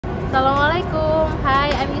Assalamualaikum.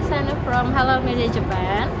 Hi, I'm Yusana from Halal Media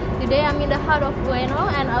Japan. Today I'm in the heart of Ueno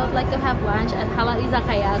and I would like to have lunch at Halal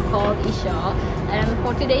Izakaya called Isho. And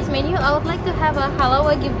for today's menu, I would like to have a Halal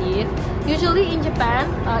Wagyu beef. Usually in Japan,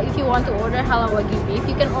 if you want to order Halal Wagyu beef,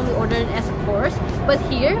 you can only order it as a course. But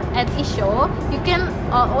here at Isho, you can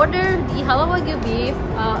order the Halal Wagyu beef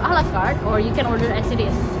a la carte, or you can order as it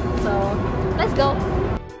is. So let's go.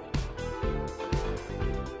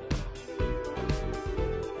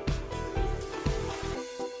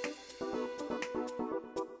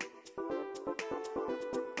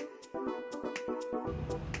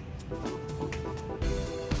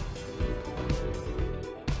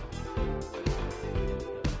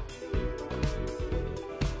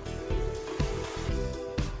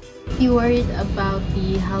 If you're worried about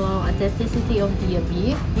the halal authenticity of the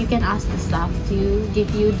beef, you can ask the staff to give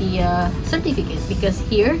you the certificate, because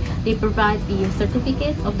here they provide the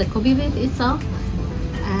certificate of the Kobe beef itself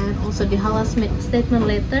and also the halal statement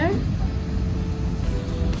letter.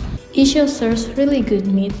 Isho serves really good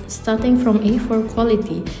meat starting from A4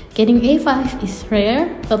 quality. Getting A5 is rare,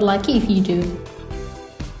 but lucky if you do.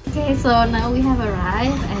 Okay, so now we have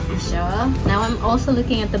arrived at Isho. Now I'm also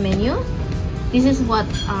looking at the menu. This is what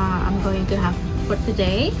I'm going to have for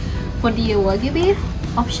today. For the Wagyu beef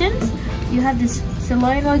options, you have this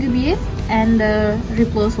sirloin Wagyu beef and the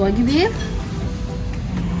ribloss Wagyu beef.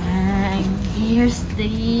 And here's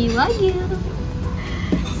the Wagyu.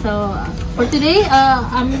 So for today,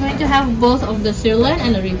 I'm going to have both of the sirloin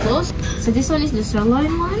and the ribloss. So this one is the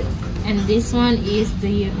sirloin one, and this one is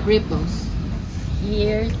the ribloss.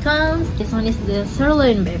 Here it comes. This one is the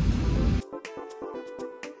sirloin beef.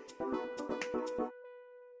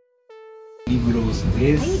 Ribloss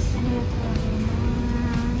です。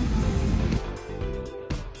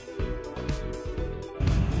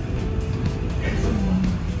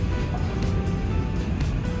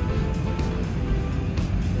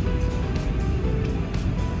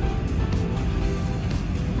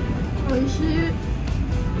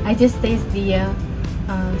I just tasted the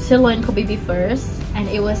sirloin Kobe beef first, and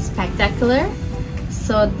it was spectacular.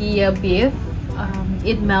 So the beef,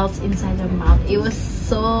 it melts inside your mouth. It was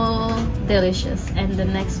so delicious. And the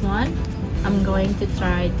next one, I'm going to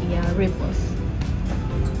try the ribloss.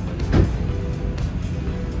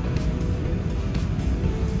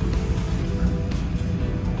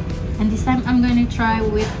 And this time I'm going to try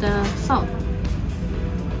with the salt.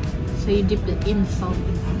 So you dip it in salt.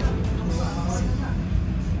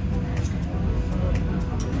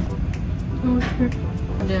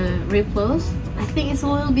 The ribloss, I think it's a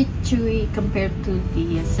little bit chewy compared to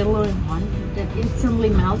the sirloin one that instantly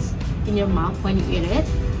melts in your mouth when you eat it,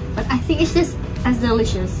 but I think it's just as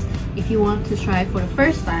delicious. If you want to try for the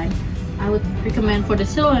first time, I would recommend for the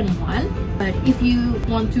sirloin one, but if you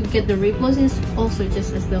want to get the ribloss, it's also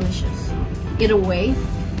just as delicious. Either way,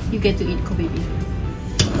 you get to eat Kobe beef.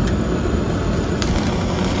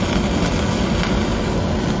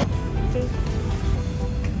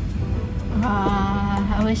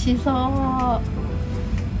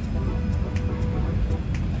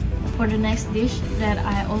 For the next dish that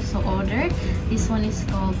I also ordered, this one is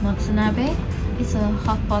called motsunabe. It's a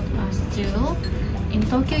hot pot stew. In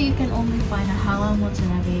Tokyo, you can only find a halal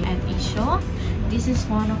motsunabe at Isho. This is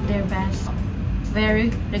one of their best, very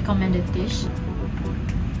recommended dish.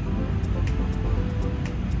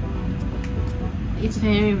 It's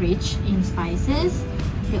very rich in spices.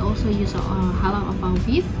 They also use halal opal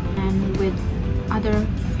beef and with other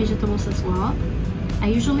vegetables as well. I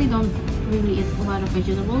usually don't really eat a lot of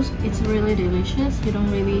vegetables. It's really delicious. You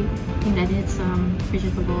don't really think that it's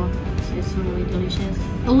vegetable, so it's really delicious.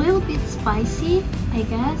 A little bit spicy, I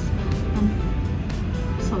guess, and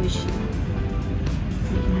soyish.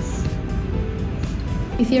 Yes.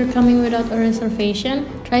 If you're coming without a reservation,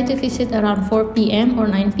 try to visit around 4 p.m. or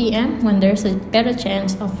 9 p.m. when there's a better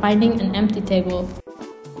chance of finding an empty table.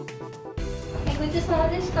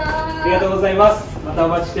 ありがとうございます。またお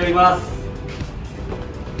待ちしております。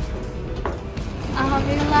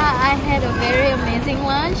 Alhamdulillah, I had a very amazing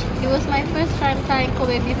lunch. It was my first time trying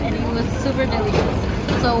Kobe beef and it was super delicious.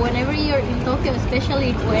 So whenever you're in Tokyo, especially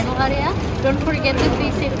in Ueno area, don't forget to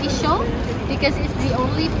visit Isho, because it's the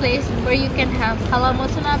only place where you can have halal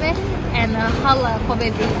motsunabe and halal Kobe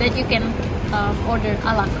beef that you can order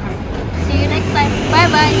a la carte. See you next time. Bye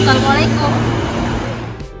bye. Assalamualaikum.